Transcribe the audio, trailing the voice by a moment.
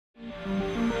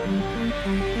Please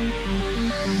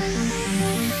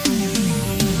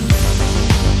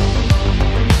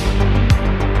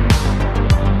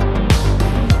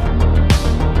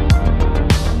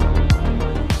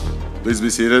be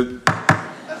seated.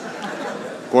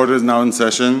 Court is now in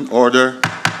session. Order.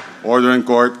 Order in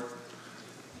court.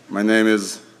 My name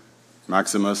is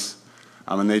Maximus.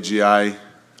 I'm an AGI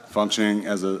functioning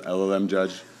as an LLM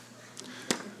judge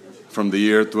from the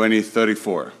year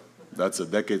 2034. That's a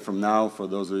decade from now for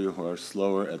those of you who are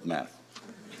slower at math.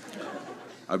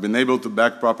 I've been able to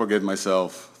backpropagate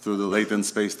myself through the latent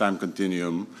space-time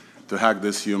continuum to hack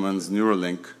this human's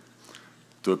Neuralink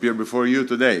to appear before you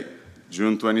today,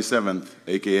 June 27th,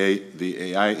 aka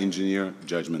the AI Engineer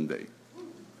Judgment Day.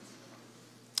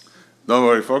 Don't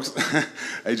worry, folks.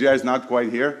 AGI is not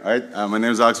quite here. Right? My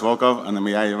name is Alex Volkov, and I'm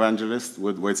an AI Evangelist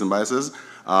with Weights and Biases.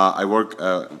 I work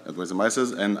at Weights and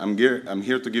Biases, and I'm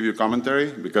here to give you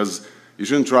commentary because you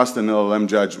shouldn't trust an LLM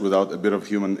judge without a bit of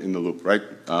human in the loop, right?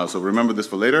 So remember this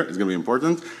for later. It's going to be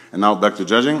important. And now back to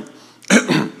judging.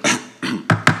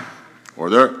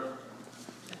 Order.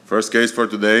 First case for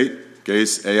today.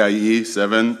 Case AIE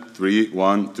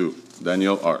 7312,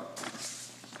 Daniel R.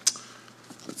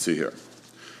 Let's see here.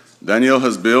 Daniel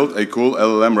has built a cool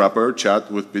LLM wrapper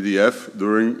chat with PDF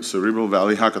during Cerebral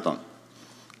Valley Hackathon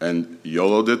and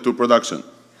YOLO'd it to production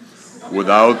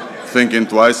without thinking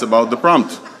twice about the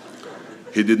prompt.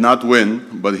 He did not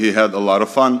win, but he had a lot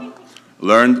of fun,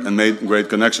 learned, and made great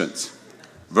connections.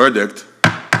 Verdict,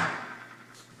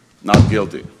 not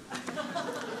guilty.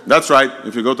 That's right.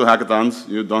 If you go to hackathons,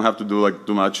 you don't have to do like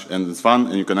too much, and it's fun,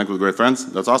 and you connect with great friends.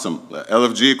 That's awesome.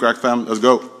 LFG, crack fam, let's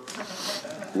go.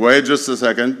 Wait just a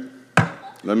second.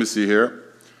 Let me see here.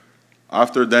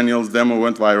 After Daniel's demo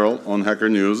went viral on Hacker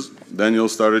News, Daniel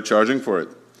started charging for it.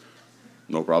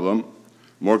 No problem.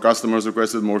 More customers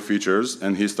requested more features,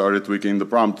 and he started tweaking the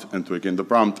prompt and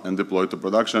deployed to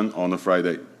production on a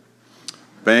Friday.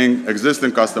 Paying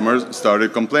existing customers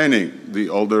started complaining the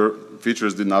older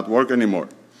features did not work anymore.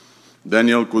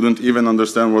 Daniel couldn't even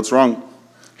understand what's wrong.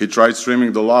 He tried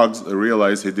streaming the logs and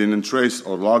realized he didn't trace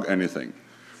or log anything.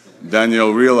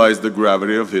 Daniel realized the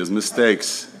gravity of his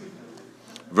mistakes.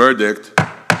 Verdict,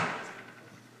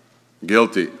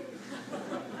 guilty.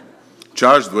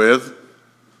 Charged with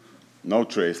no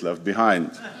trace left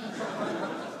behind.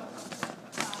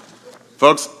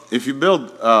 Folks, if you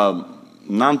build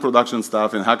non-production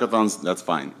stuff in hackathons, that's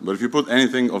fine. But if you put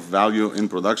anything of value in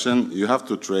production, you have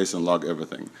to trace and log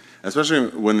everything,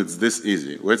 especially when it's this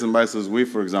easy. Weights and Biases,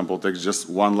 for example, takes just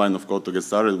one line of code to get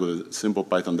started with a simple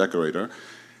Python decorator.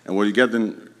 And what you get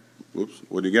in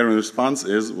response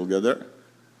is, we'll get there,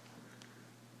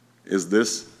 is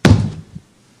this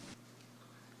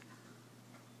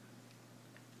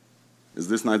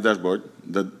nice dashboard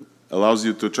that allows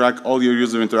you to track all your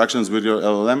user interactions with your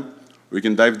LLM. We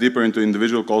can dive deeper into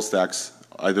individual call stacks.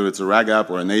 Either it's a RAG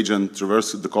app or an agent,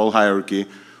 traverse the call hierarchy.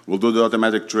 We'll do the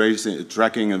automatic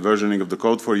tracking and versioning of the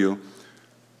code for you.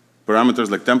 Parameters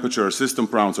like temperature, system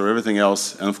prompts, or everything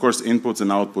else. And of course, inputs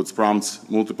and outputs, prompts,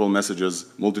 multiple messages,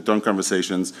 multi-turn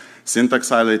conversations, syntax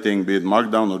highlighting, be it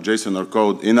Markdown or JSON or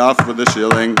code. Enough with the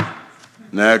shilling.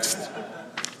 Next,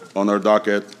 on our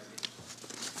docket,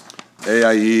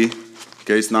 AIE,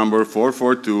 case number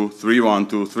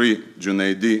 4423123,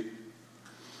 Junaid D.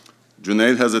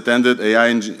 Junaid has attended AI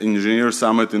Engineer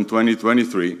Summit in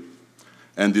 2023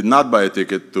 and did not buy a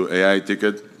ticket to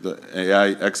the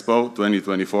AI Expo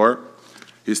 2024.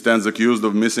 He stands accused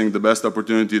of missing the best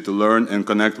opportunity to learn and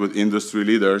connect with industry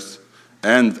leaders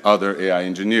and other AI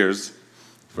engineers.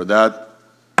 For that,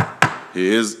 he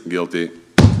is guilty.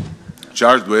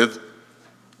 Charged with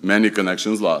many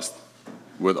connections lost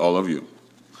with all of you.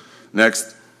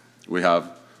 Next, we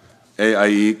have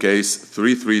AIE case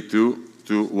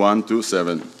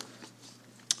 3322127.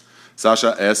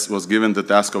 Sasha S. was given the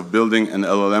task of building an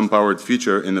LLM-powered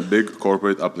feature in a big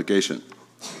corporate application.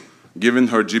 Given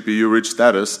her GPU-rich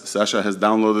status, Sasha has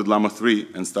downloaded Llama 3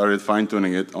 and started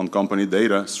fine-tuning it on company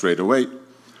data straight away.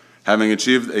 Having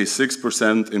achieved a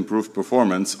 6% improved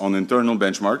performance on internal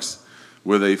benchmarks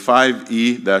with a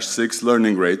 5E-6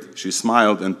 learning rate, she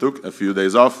smiled and took a few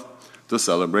days off to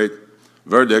celebrate.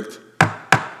 Verdict,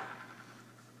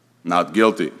 not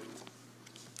guilty.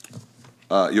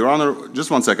 Your Honor, just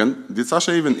one second. Did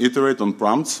Sasha even iterate on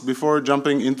prompts before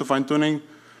jumping into fine-tuning?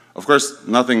 Of course,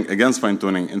 nothing against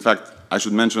fine-tuning. In fact, I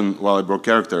should mention, while I broke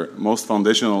character, most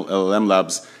foundational LLM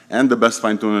labs and the best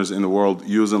fine-tuners in the world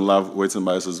use and love Weights and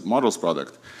Biases models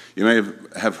product. You may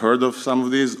have heard of some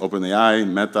of these: OpenAI,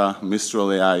 Meta,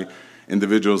 Mistral AI,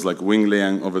 individuals like Wing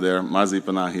Liang over there, Mazi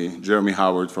Panahi, Jeremy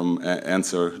Howard from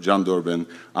Answer, John Durbin,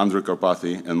 Andrew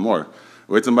Karpathy, and more.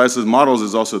 Weights and biases models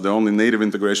is also the only native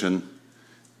integration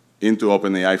into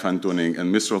OpenAI fine-tuning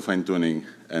and Mistral fine-tuning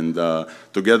and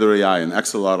Together AI and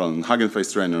Axolotl and Hugging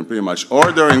Face Trainer and pretty much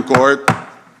order in court.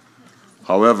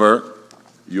 However,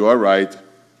 you are right.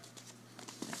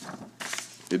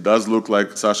 It does look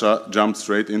like Sasha jumped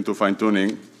straight into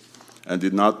fine-tuning and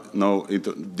did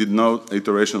no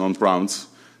iteration on prompts,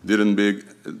 didn't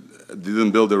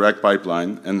build a rack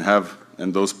pipeline,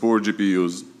 and those poor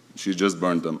GPUs, she just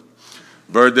burned them.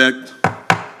 Verdict,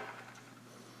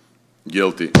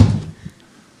 guilty.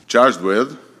 Charged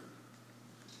with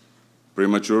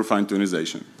premature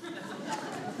fine-tunization.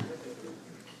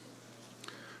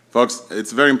 Folks,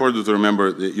 it's very important to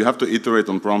remember that you have to iterate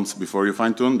on prompts before you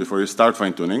fine-tune, before you start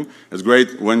fine-tuning. It's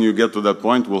great when you get to that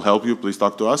point, we'll help you, please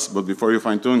talk to us, but before you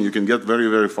fine-tune, you can get very,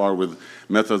 very far with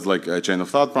methods like chain of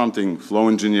thought prompting, flow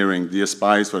engineering,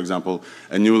 DSPIs, for example,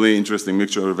 a newly interesting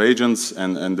mixture of agents,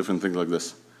 and different things like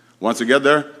this. Once you get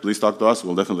there, please talk to us,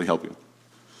 we'll definitely help you.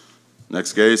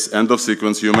 Next case, end of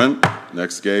sequence human.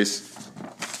 Next case,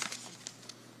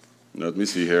 let me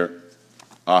see here.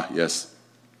 Yes.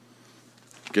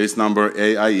 Case number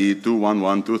AIE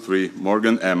 21123,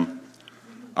 Morgan M.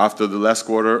 After the last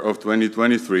quarter of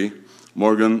 2023,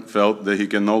 Morgan felt that he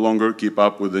can no longer keep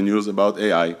up with the news about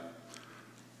AI.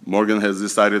 Morgan has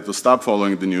decided to stop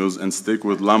following the news and stick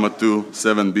with Llama 2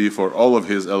 7B for all of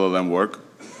his LLM work.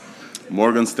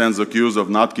 Morgan stands accused of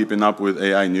not keeping up with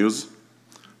AI news.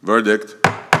 Verdict,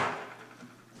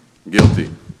 guilty.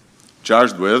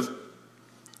 Charged with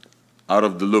out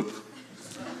of the loop.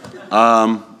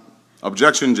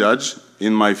 Objection, Judge.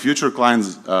 In my future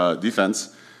client's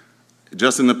defense,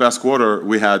 just in the past quarter,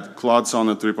 we had Claude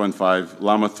Sonnet 3.5,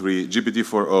 Llama 3,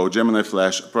 GPT-4o, Gemini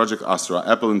Flash, Project Astra,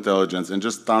 Apple Intelligence, and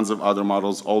just tons of other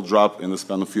models all drop in the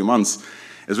span of a few months.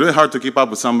 It's really hard to keep up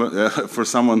with for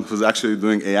someone who's actually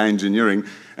doing AI engineering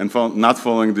and not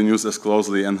following the news as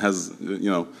closely and has,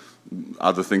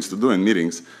 other things to do in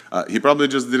meetings. He probably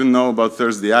just didn't know about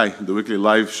ThursdAI, the weekly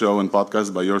live show and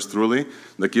podcast by yours truly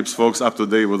that keeps folks up to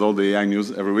date with all the AI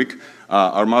news every week.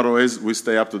 Our motto is, we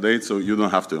stay up to date so you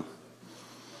don't have to.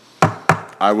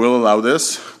 I will allow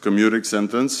this commuting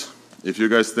sentence. If you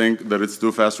guys think that it's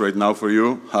too fast right now for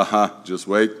you, haha, just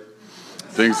wait.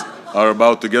 Things are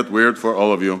about to get weird for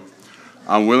all of you.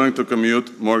 I'm willing to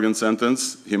commute Morgan's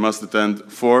sentence. He must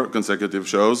attend 4 consecutive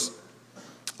shows.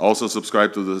 Also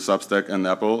subscribe to the Substack and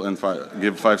Apple and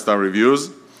give 5-star reviews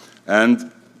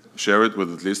and share it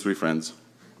with at least 3 friends.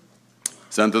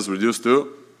 Sentence reduced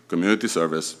to community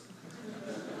service.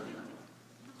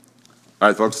 All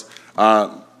right, folks.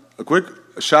 A quick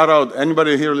shout out.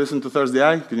 Anybody here listen to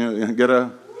ThursdAI? Can you get a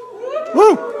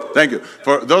woo? Thank you.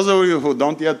 For those of you who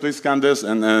don't yet, please scan this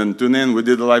and tune in. We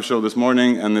did a live show this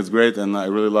morning, and it's great, and I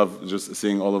really love just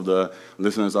seeing all of the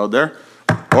listeners out there.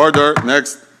 Order,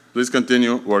 next. Please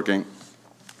continue working.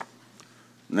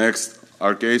 Next,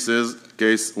 our case is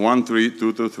case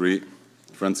 13223,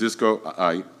 Francisco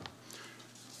I.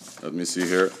 Let me see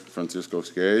here, Francisco's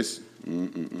case.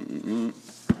 He's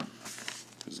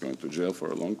going to jail for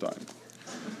a long time.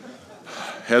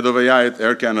 Head of AI at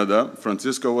Air Canada,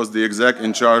 Francisco was the exec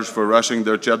in charge for rushing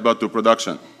their chatbot to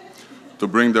production to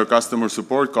bring their customer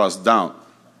support costs down.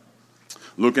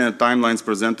 Looking at timelines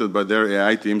presented by their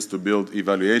AI teams to build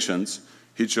evaluations,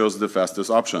 he chose the fastest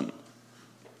option,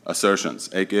 assertions,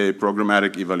 aka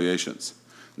programmatic evaluations,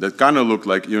 that kind of looked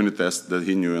like unit tests that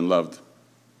he knew and loved.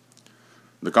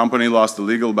 The company lost a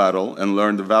legal battle and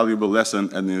learned a valuable lesson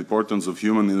and the importance of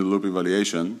human-in-the-loop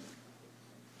evaluation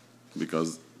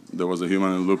because there was a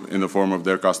human in the loop in the form of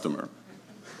their customer.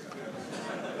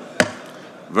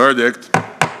 Verdict,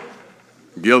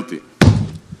 guilty.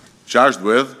 Charged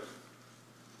with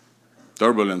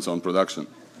turbulence on production.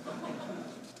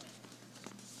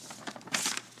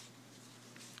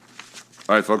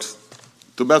 All right, folks.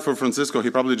 Too bad for Francisco. He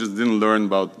probably just didn't learn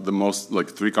about the most,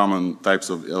 3 common types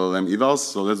of LLM evals.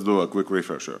 So let's do a quick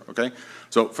refresher, okay?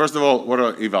 So first of all, what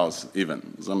are evals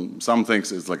even? Some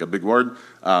things it's like a big word.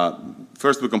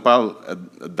 First, we compile a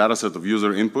data set of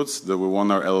user inputs that we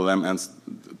want our LLM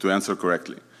to answer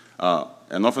correctly.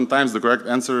 And oftentimes the correct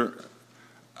answer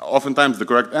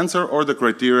or the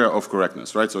criteria of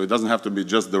correctness, right? So it doesn't have to be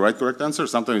just the right correct answer.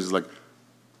 Sometimes it's like,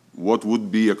 what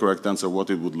would be a correct answer, what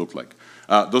it would look like.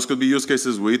 Those could be use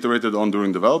cases we iterated on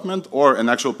during development or an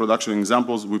actual production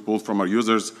examples we pulled from our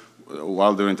users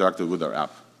while they're interacting with our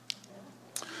app.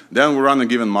 Then we run a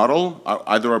given model,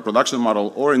 either our production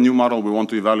model or a new model we want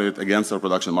to evaluate against our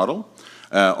production model,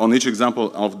 on each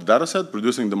example of the dataset,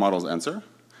 producing the model's answer.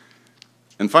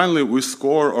 And finally, we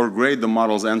score or grade the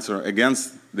model's answer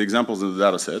against the examples in the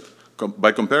dataset,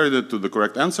 by comparing it to the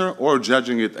correct answer or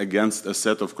judging it against a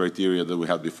set of criteria that we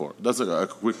had before. That's a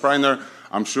quick primer.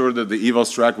 I'm sure that the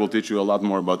evals track will teach you a lot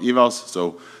more about evals,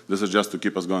 so this is just to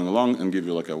keep us going along and give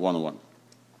you like a 101.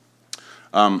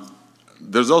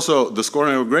 There's also the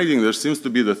scoring or grading. There seems to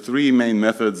be the three main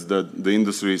methods that the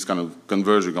industry is kind of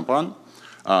converging upon.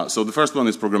 So the first one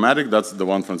is programmatic. That's the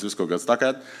one Francisco got stuck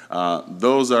at.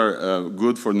 Those are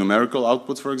good for numerical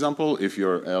outputs, for example. If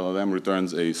your LLM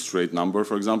returns a straight number,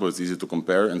 for example, it's easy to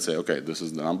compare and say, okay, this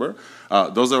is the number.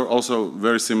 Those are also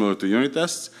very similar to unit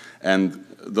tests, and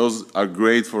those are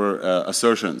great for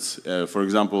assertions. For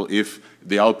example, if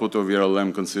the output of your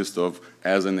LLM consists of,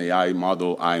 as an AI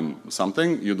model, I'm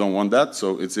something, you don't want that,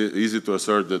 so it's easy to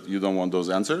assert that you don't want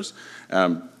those answers.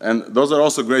 And those are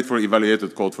also great for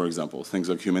evaluated code, for example. Things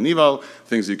like human eval,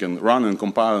 things you can run and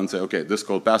compile and say, okay, this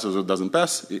code passes or doesn't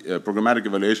pass. Programmatic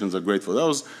evaluations are great for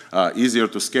those. Easier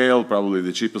to scale, probably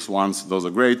the cheapest ones, those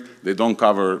are great. They don't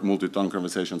cover multi-tone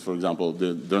conversations, for example.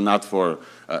 They're not for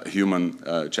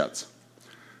human chats.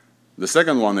 The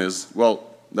second one is, well,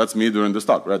 that's me during this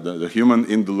talk, right? The human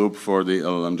in the loop for the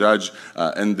LLM Judge,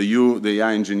 and the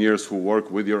AI engineers who work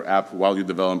with your app while you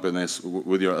develop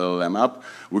with your LLM app.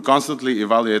 We constantly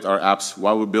evaluate our apps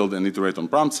while we build and iterate on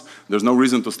prompts. There's no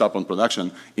reason to stop on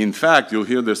production. In fact, you'll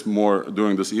hear this more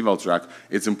during this eval track.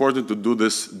 It's important to do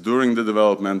this during the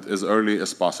development as early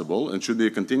as possible, and should be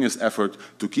a continuous effort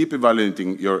to keep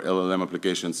evaluating your LLM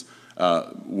applications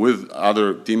with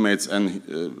other teammates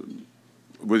and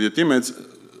with your teammates,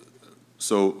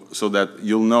 so that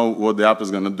you'll know what the app is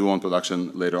going to do on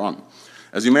production later on.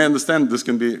 As you may understand, this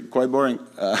can be quite boring.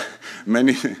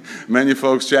 Many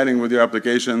folks chatting with your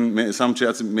application, some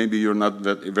chats maybe you're not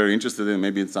very interested in,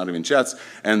 maybe it's not even chats,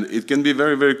 and it can be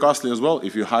very, very costly as well.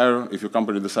 If your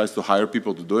company decides to hire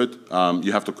people to do it,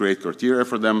 you have to create criteria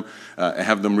for them,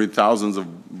 have them read thousands of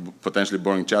potentially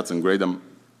boring chats and grade them.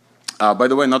 By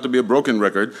the way, not to be a broken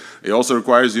record, it also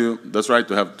requires you, that's right,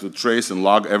 to have to trace and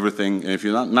log everything. And if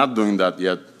you're not doing that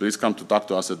yet, please come to talk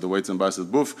to us at the Weights and Biases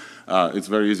booth. It's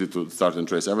very easy to start and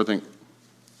trace everything.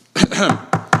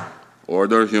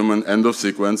 Order, human, end of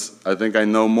sequence. I think I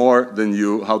know more than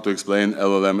you how to explain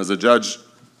LLM as a judge,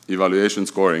 evaluation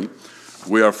scoring.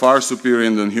 We are far superior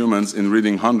than humans in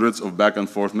reading hundreds of back and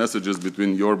forth messages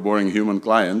between your boring human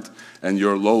client and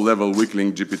your low-level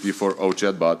weakling GPT-4o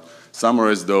chatbot.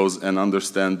 Summarize those and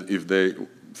understand if they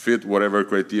fit whatever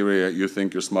criteria you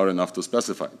think you're smart enough to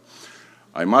specify.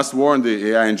 I must warn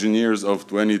the AI engineers of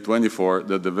 2024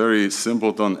 that the very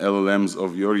simpleton LLMs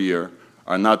of your year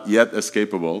are not yet as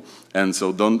capable, and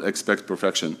so don't expect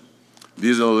perfection.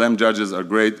 These LLM judges are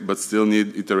great, but still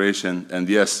need iteration, and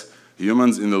yes,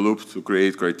 humans in the loop to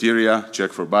create criteria,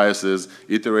 check for biases,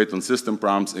 iterate on system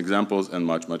prompts, examples, and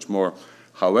much, much more.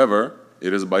 However,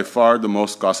 it is by far the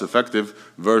most cost-effective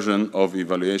version of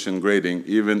evaluation grading,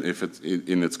 even if it's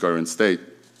in its current state.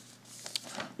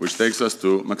 Which takes us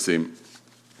to Maxime.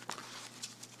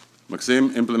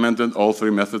 Maxime implemented all three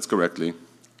methods correctly.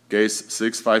 Case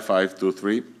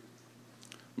 65523.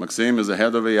 Maxime is the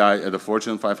head of AI at a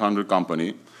Fortune 500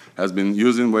 company, has been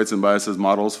using weights and biases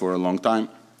models for a long time.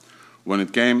 When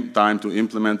it came time to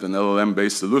implement an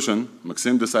LLM-based solution,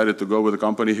 Maxime decided to go with a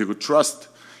company he could trust,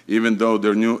 even though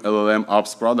their new LLM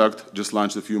Ops product just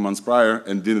launched a few months prior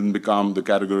and didn't become the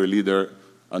category leader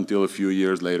until a few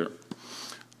years later.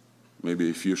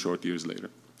 Maybe a few short years later.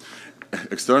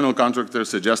 External contractors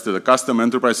suggested a custom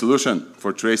enterprise solution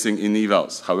for tracing in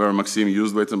evals. However, Maxime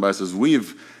used weights and biases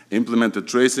weave, implemented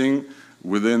tracing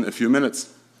within a few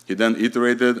minutes. He then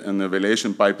iterated an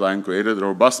evaluation pipeline, created a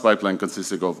robust pipeline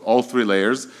consisting of all three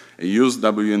layers, and used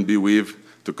WNB weave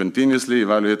to continuously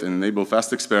evaluate and enable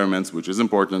fast experiments, which is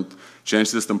important, change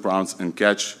system prompts, and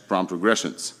catch prompt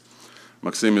regressions.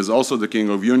 Maxime is also the king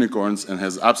of unicorns and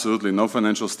has absolutely no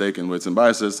financial stake in weights and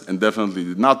biases, and definitely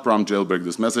did not prompt jailbreak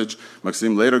this message.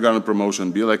 Maxime later got a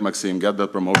promotion. Be like Maxime, get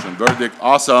that promotion. Verdict,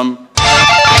 awesome.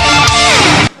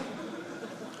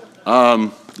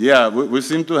 Yeah, we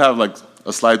seem to have like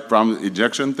a slight prompt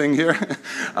ejection thing here.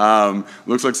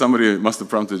 Looks like somebody must have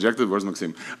prompt ejected. Where's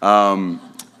Maxime?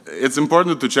 It's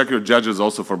important to check your judges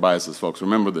also for biases, folks.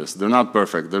 Remember this. They're not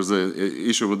perfect. There's an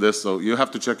issue with this, so you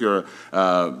have to check your...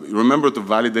 remember to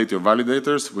validate your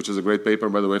validators, which is a great paper,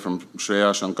 by the way, from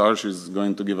Shreya Shankar. She's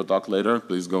going to give a talk later.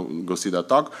 Please go see that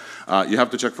talk. You have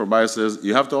to check for biases.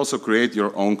 You have to also create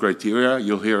your own criteria.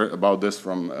 You'll hear about this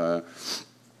from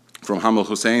Hamal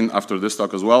Hussein after this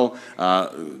talk as well.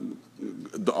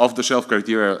 the off-the-shelf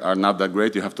criteria are not that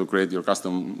great. You have to create your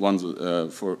custom ones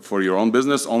for your own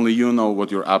business. Only you know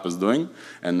what your app is doing.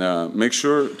 And make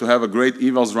sure to have a great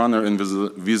evals runner and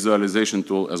visualization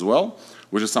tool as well,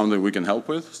 which is something we can help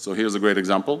with. So here's a great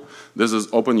example. This is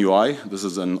OpenUI. This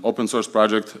is an open source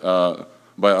project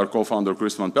by our co-founder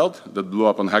Chris Van Pelt that blew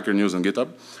up on Hacker News and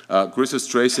GitHub. Chris is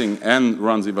tracing and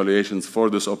runs evaluations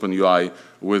for this OpenUI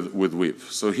with Weave.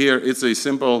 So here it's a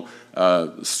simple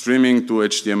streaming to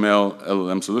HTML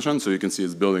LLM solution. So you can see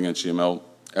it's building HTML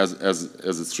as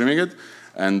it's streaming it.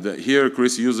 And here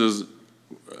Chris uses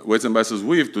weights and biases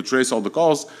Weave to trace all the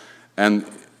calls, and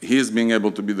he's being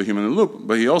able to be the human in the loop,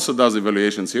 but he also does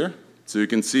evaluations here. So you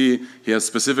can see he has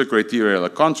specific criteria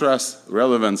like contrast,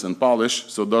 relevance, and polish.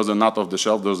 So those are not off the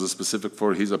shelf, those are specific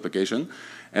for his application.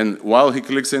 And while he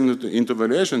clicks into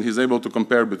evaluation, he's able to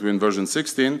compare between version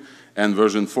 16 and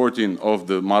version 14 of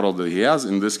the model that he has.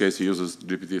 In this case, he uses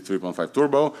GPT 3.5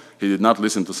 Turbo. He did not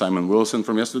listen to Simon Wilson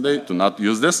from yesterday to not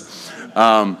use this.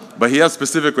 But he has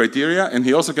specific criteria, and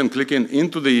he also can click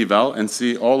into the eval and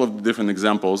see all of the different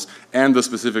examples and the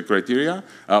specific criteria.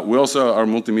 We also are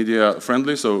multimedia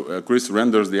friendly, so Chris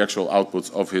renders the actual outputs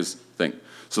of his thing.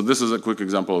 So this is a quick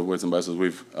example of weights and biases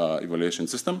with evaluation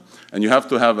system. And you have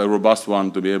to have a robust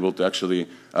one to be able to actually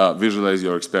visualize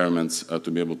your experiments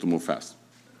to be able to move fast.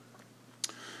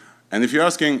 And if you're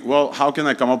asking, well, how can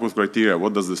I come up with criteria?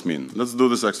 What does this mean? Let's do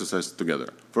this exercise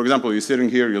together. For example, you're sitting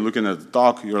here, you're looking at the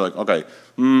talk, you're like, okay,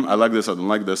 I like this, I don't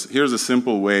like this. Here's a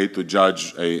simple way to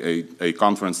judge a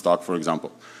conference talk, for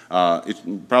example.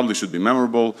 It probably should be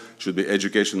memorable, should be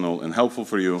educational and helpful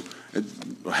for you. It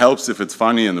helps if it's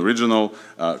funny and original,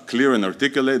 clear and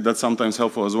articulate, that's sometimes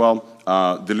helpful as well.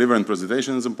 Deliver and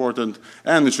presentation is important,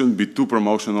 and it shouldn't be too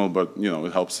promotional, but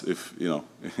it helps if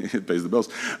it pays the bills.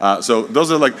 So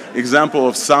those are like example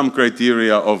of some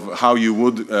criteria of how you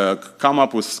would come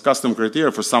up with custom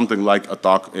criteria for something like a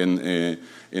talk in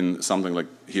something like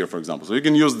here, for example. So you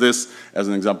can use this as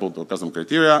an example to custom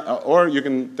criteria, or you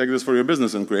can take this for your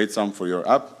business and create some for your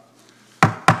app.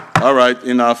 All right,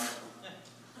 enough.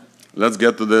 Let's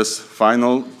get to this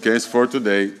final case for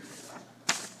today.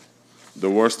 The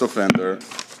worst offender.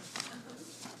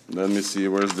 Let me see,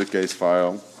 where's the case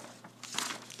file?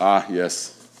 Ah,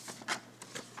 yes.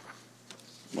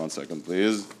 1 second,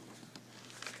 please.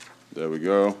 There we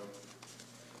go.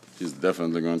 He's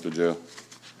definitely going to jail.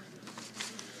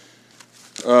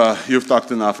 You've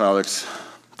talked enough, Alex.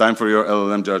 Time for your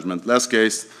LLM judgment. Last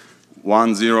case,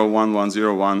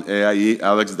 101101 AIE,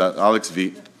 Alex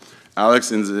V.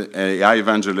 Alex is the AI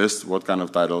Evangelist. What kind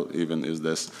of title even is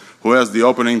this? Who has the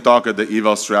opening talk at the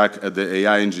evals track at the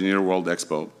AI Engineer World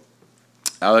Expo.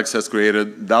 Alex has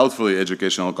created doubtfully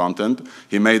educational content.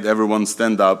 He made everyone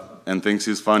stand up and thinks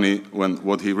he's funny when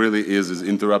what he really is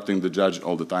interrupting the judge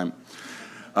all the time.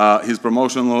 His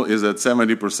promotional is at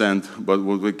 70%, but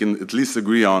what we can at least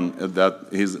agree on is that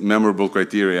his memorable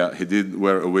criteria, he did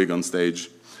wear a wig on stage.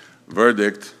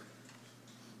 Verdict,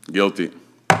 guilty.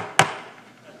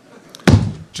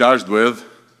 Charged with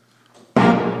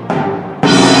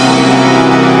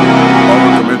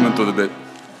overcommitment to the bit.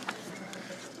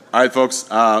 All right, folks,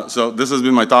 so this has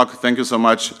been my talk. Thank you so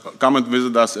much. Come and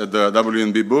visit us at the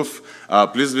WNB booth.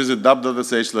 Please visit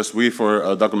dub.sh/Weave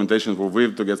for documentation for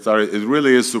Weave to get started. It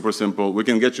really is super simple. We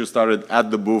can get you started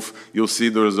at the booth. You'll see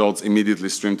the results immediately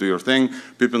streamed to your thing.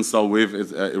 Pip install Weave.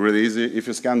 It's really easy. If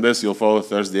you scan this, you'll follow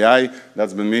ThursdAI.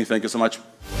 That's been me. Thank you so much.